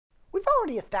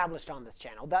already established on this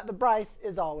channel that the Bryce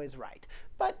is always right.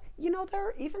 But, you know, there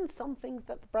are even some things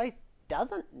that the Bryce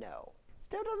doesn't know.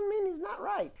 Still doesn't mean he's not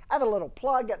right. I have a little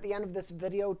plug at the end of this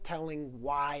video telling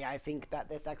why I think that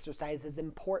this exercise is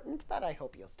important that I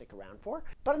hope you'll stick around for.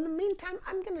 But in the meantime,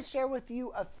 I'm going to share with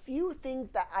you a few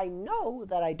things that I know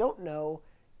that I don't know,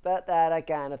 but that I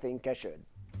kind of think I should.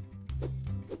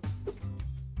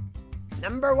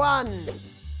 Number 1,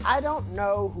 I don't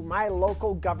know who my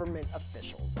local government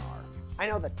officials are. I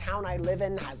know the town I live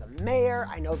in has a mayor.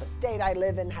 I know the state I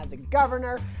live in has a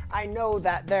governor. I know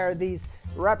that there are these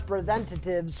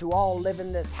representatives who all live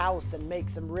in this house and make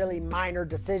some really minor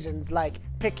decisions like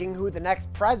picking who the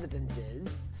next president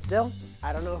is. Still,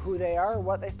 I don't know who they are or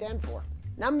what they stand for.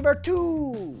 Number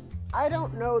 2, I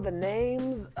don't know the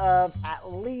names of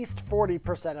at least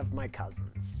 40% of my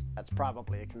cousins. That's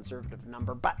probably a conservative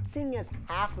number, but seeing as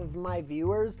half of my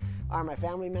viewers are my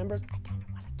family members, I kind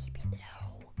of want to keep it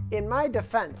low. In my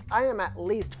defense, I am at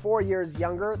least 4 years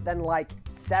younger than like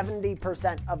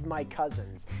 70% of my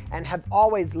cousins and have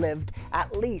always lived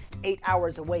at least 8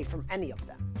 hours away from any of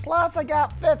them. Plus, I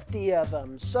got 50 of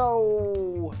them,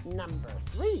 so number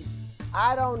 3,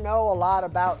 I don't know a lot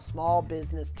about small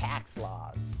business tax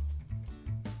laws.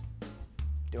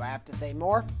 Do I have to say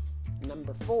more?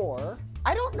 Number 4,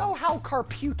 I don't know how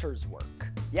carputers work.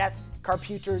 Yes,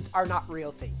 carputers are not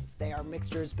real things. They are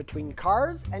mixtures between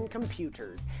cars and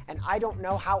computers, and I don't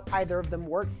know how either of them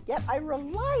works, yet I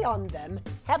rely on them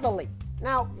heavily.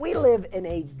 Now, we live in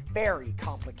a very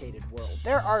complicated world.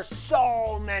 There are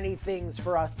so many things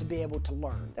for us to be able to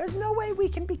learn. There's no way we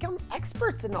can become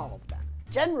experts in all of them.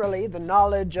 Generally, the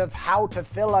knowledge of how to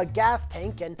fill a gas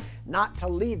tank and not to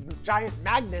leave giant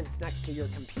magnets next to your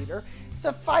computer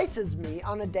suffices me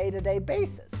on a day-to-day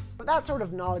basis. But that sort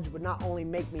of knowledge would not only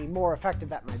make me more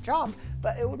effective at my job,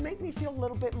 but it would make me feel a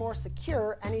little bit more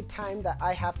secure anytime that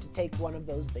I have to take one of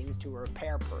those things to a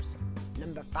repair person.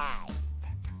 Number 5.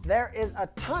 There is a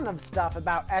ton of stuff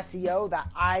about SEO that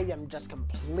I am just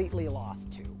completely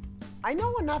lost to. I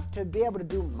know enough to be able to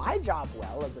do my job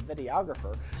well as a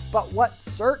videographer, but what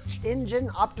search engine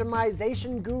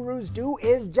optimization gurus do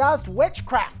is just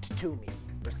witchcraft to me.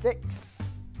 Number 6,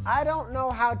 I don't know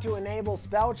how to enable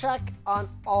spell check on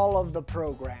all of the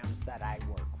programs that I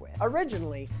work with.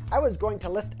 Originally, I was going to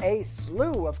list a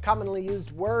slew of commonly used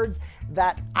words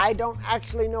that I don't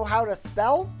actually know how to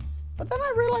spell, but then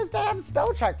I realized I have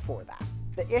spell check for that.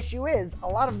 The issue is, a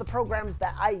lot of the programs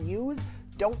that I use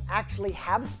don't actually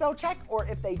have spell check, or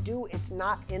if they do, it's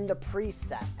not in the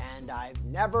preset, and I've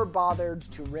never bothered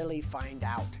to really find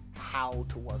out how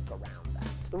to work around that.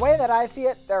 The way that I see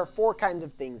it, there are 4 kinds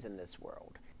of things in this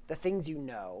world. The things you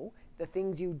know, the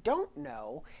things you don't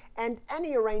know, and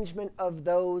any arrangement of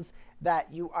those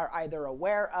that you are either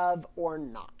aware of or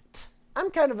not. I'm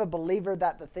kind of a believer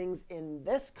that the things in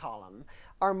this column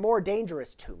are more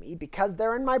dangerous to me because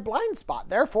they're in my blind spot.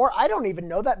 Therefore, I don't even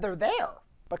know that they're there.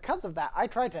 Because of that, I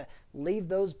try to leave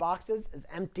those boxes as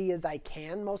empty as I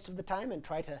can most of the time and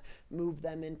try to move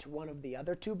them into one of the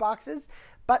other 2 boxes.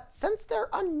 But since they're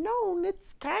unknown,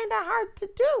 it's kind of hard to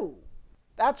do.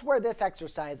 That's where this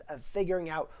exercise of figuring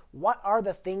out what are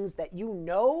the things that you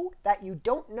know that you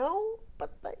don't know,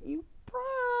 but that you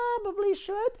probably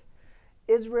should,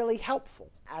 is really helpful.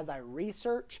 As I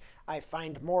research, I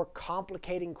find more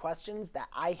complicating questions that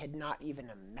I had not even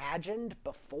imagined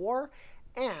before,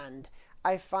 and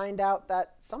I find out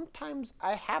that sometimes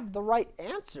I have the right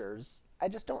answers, I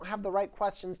just don't have the right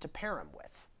questions to pair them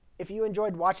with. If you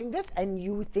enjoyed watching this and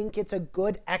you think it's a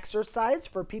good exercise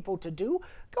for people to do,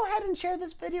 go ahead and share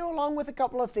this video along with a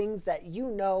couple of things that you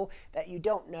know that you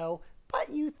don't know, but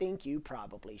you think you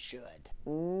probably should.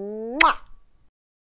 Mwah!